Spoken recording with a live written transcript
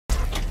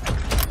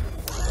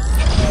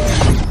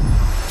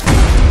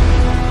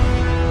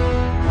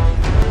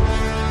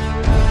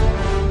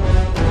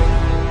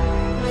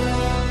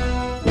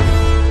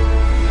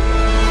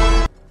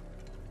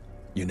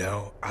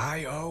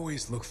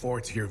always look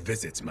forward to your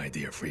visits, my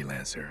dear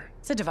freelancer.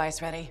 Is the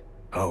device ready?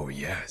 Oh,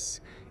 yes.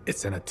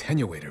 It's an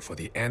attenuator for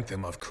the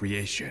Anthem of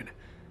creation.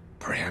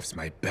 Perhaps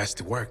my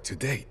best work to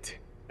date.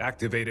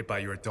 Activated by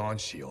your Dawn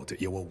Shield,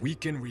 it will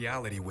weaken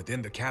reality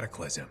within the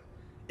Cataclysm.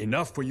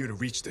 Enough for you to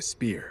reach the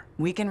spear.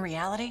 Weaken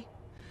reality?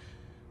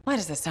 Why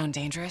does this sound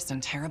dangerous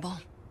and terrible?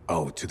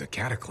 Oh, to the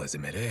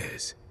Cataclysm it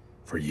is.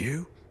 For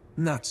you,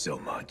 not so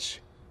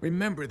much.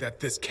 Remember that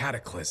this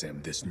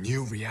Cataclysm, this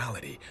new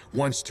reality,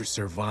 wants to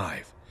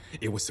survive.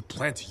 It will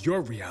supplant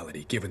your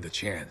reality given the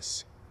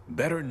chance.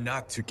 Better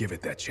not to give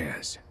it that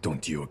chance,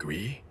 don't you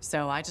agree?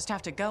 So I just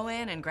have to go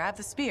in and grab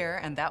the spear,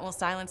 and that will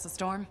silence the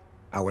storm?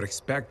 I would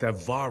expect that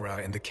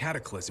Vara and the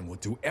Cataclysm will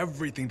do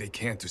everything they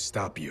can to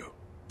stop you.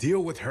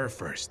 Deal with her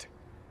first,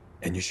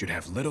 and you should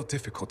have little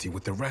difficulty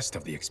with the rest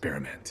of the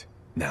experiment.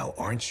 Now,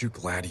 aren't you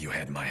glad you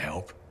had my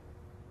help?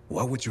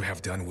 What would you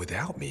have done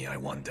without me, I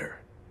wonder?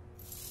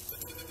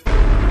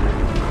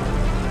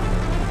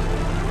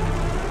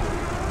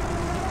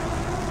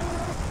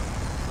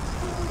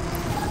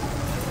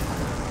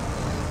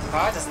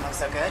 Oh, it doesn't look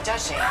so good,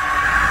 does she? You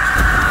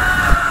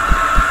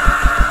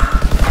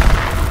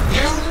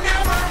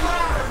never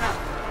learn!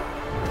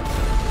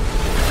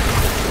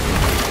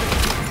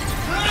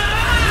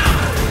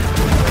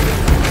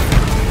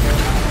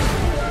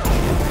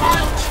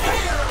 I'll tear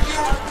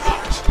you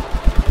apart!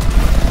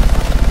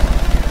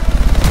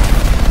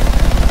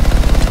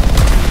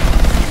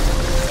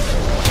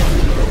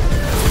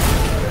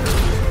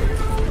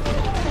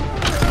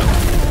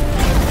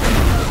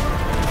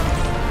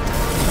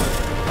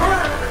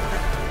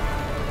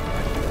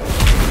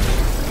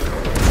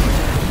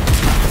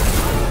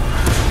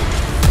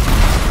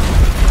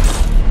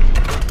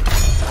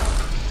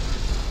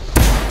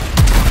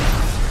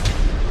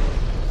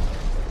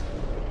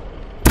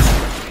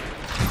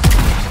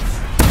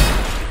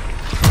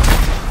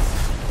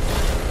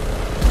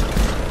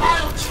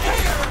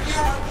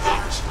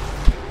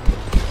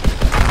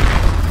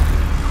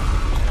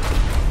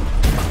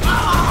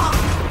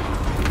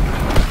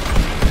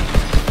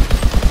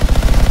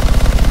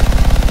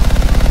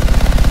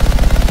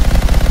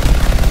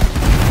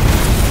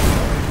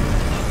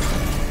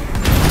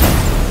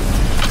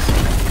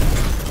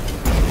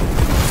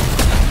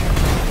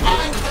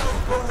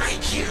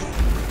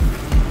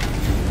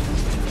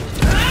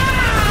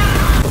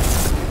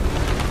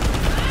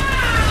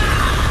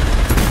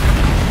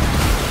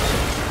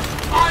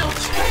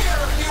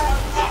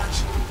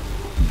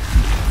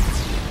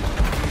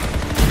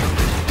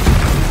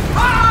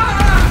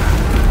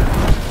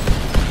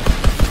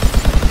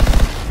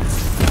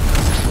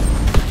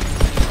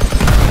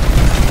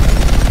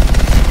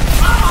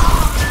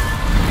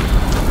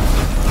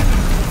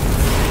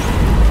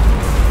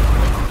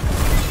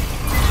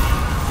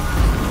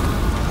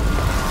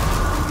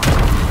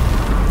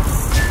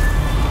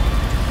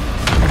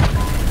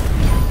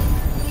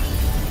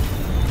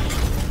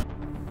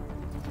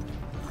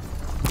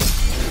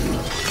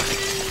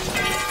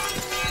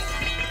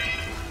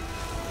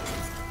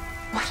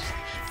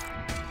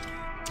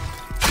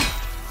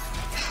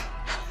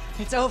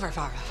 It's over,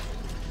 Vara.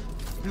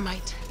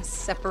 Might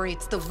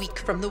separates the weak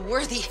from the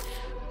worthy.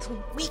 The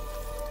weak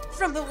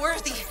from the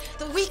worthy.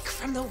 The weak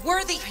from the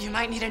worthy. You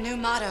might need a new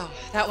motto.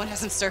 That one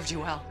hasn't served you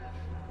well.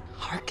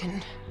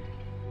 Harkin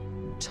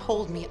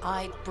told me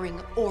I'd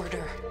bring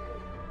order.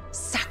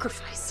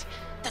 Sacrifice.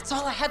 That's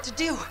all I had to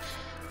do.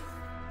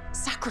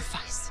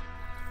 Sacrifice.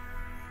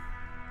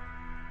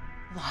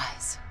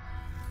 Lies.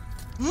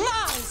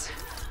 Lies!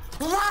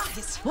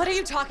 Lies! What are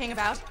you talking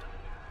about?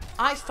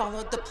 I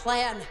followed the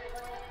plan.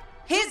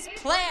 His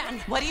plan!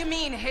 What do you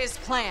mean, his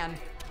plan?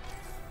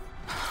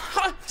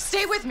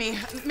 Stay with me.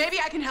 Maybe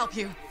I can help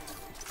you.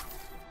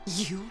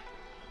 You?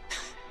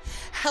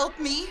 Help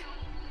me?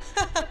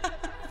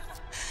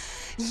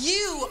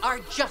 You are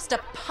just a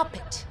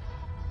puppet,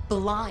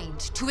 blind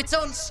to its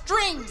own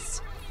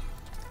strings!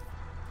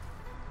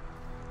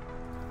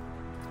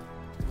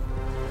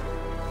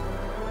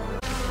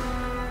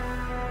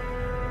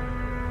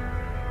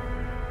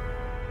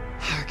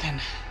 Harkin,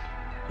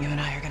 you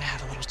and I are gonna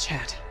have a little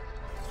chat.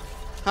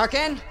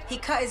 Harkin? He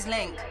cut his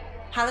link.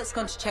 Hallett's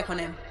gone to check on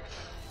him.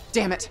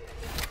 Damn it.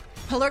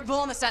 Alert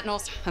Bull and the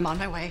Sentinels. I'm on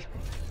my way.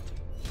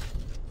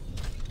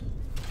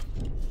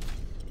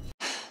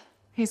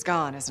 He's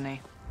gone, isn't he?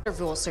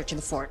 Rule searching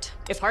the fort.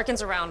 If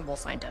Harkin's around, we'll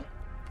find him.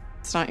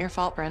 It's not your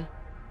fault, Bryn.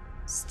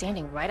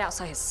 Standing right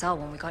outside his cell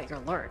when we got your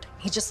alert.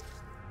 He just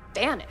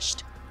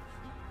vanished.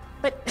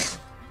 But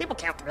people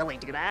can't really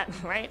do that,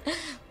 right?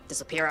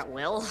 Disappear at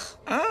will.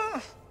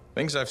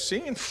 Things I've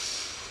seen.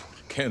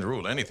 Can't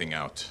rule anything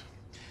out.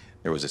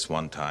 There was this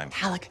one time.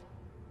 Halleck.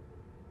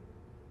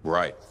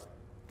 Right.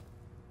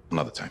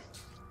 Another time.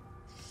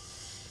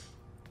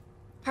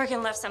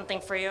 Harkin left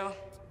something for you.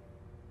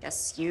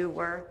 Guess you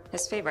were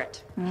his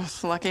favorite.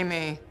 Lucky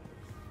me.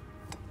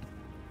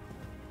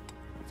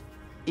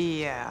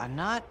 Yeah,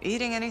 not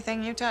eating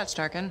anything you touched,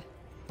 Harkin.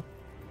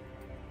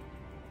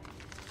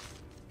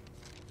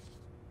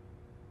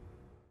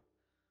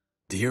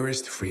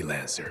 Dearest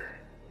Freelancer,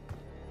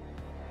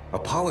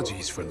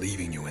 apologies for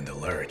leaving you in the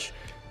lurch,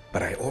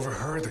 But I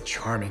overheard the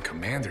charming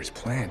commander's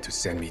plan to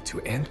send me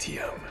to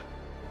Anthem.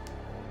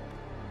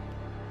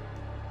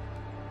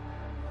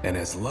 And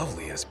as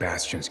lovely as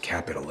Bastion's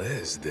capital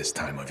is this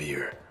time of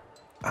year,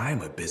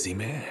 I'm a busy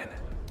man.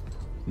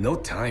 No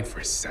time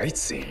for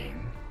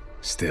sightseeing.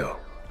 Still,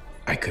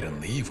 I couldn't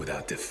leave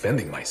without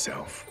defending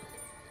myself.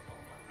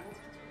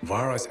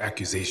 Vara's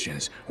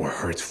accusations were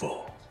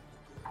hurtful.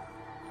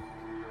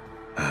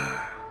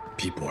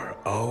 People are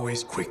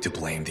always quick to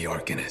blame the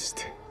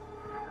Arcanist.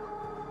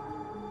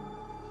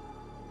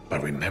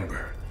 But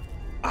remember,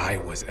 I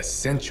was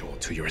essential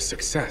to your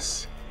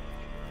success.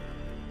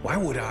 Why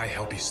would I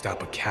help you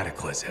stop a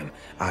cataclysm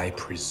I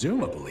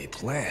presumably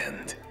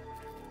planned?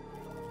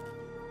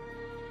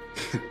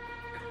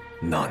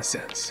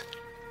 Nonsense.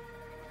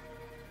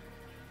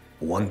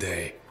 One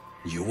day,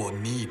 you will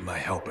need my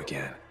help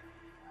again.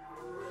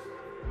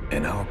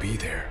 And I'll be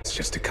there. It's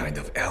just the kind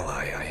of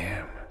ally I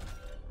am.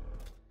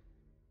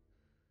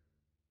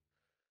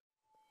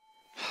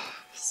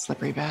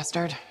 Slippery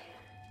bastard.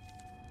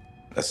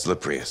 The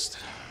slipperiest.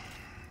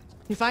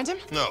 You find him?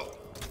 No.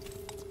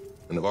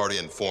 And I've already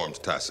informed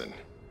Tassin.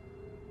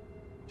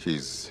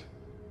 She's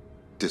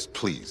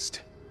displeased.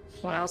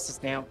 What else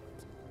is new?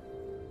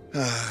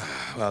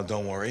 Well,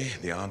 don't worry.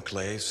 The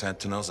Enclave,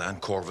 Sentinels,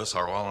 and Corvus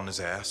are all on his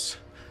ass.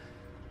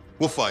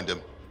 We'll find him.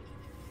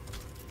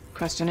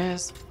 Question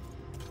is,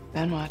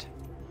 then what?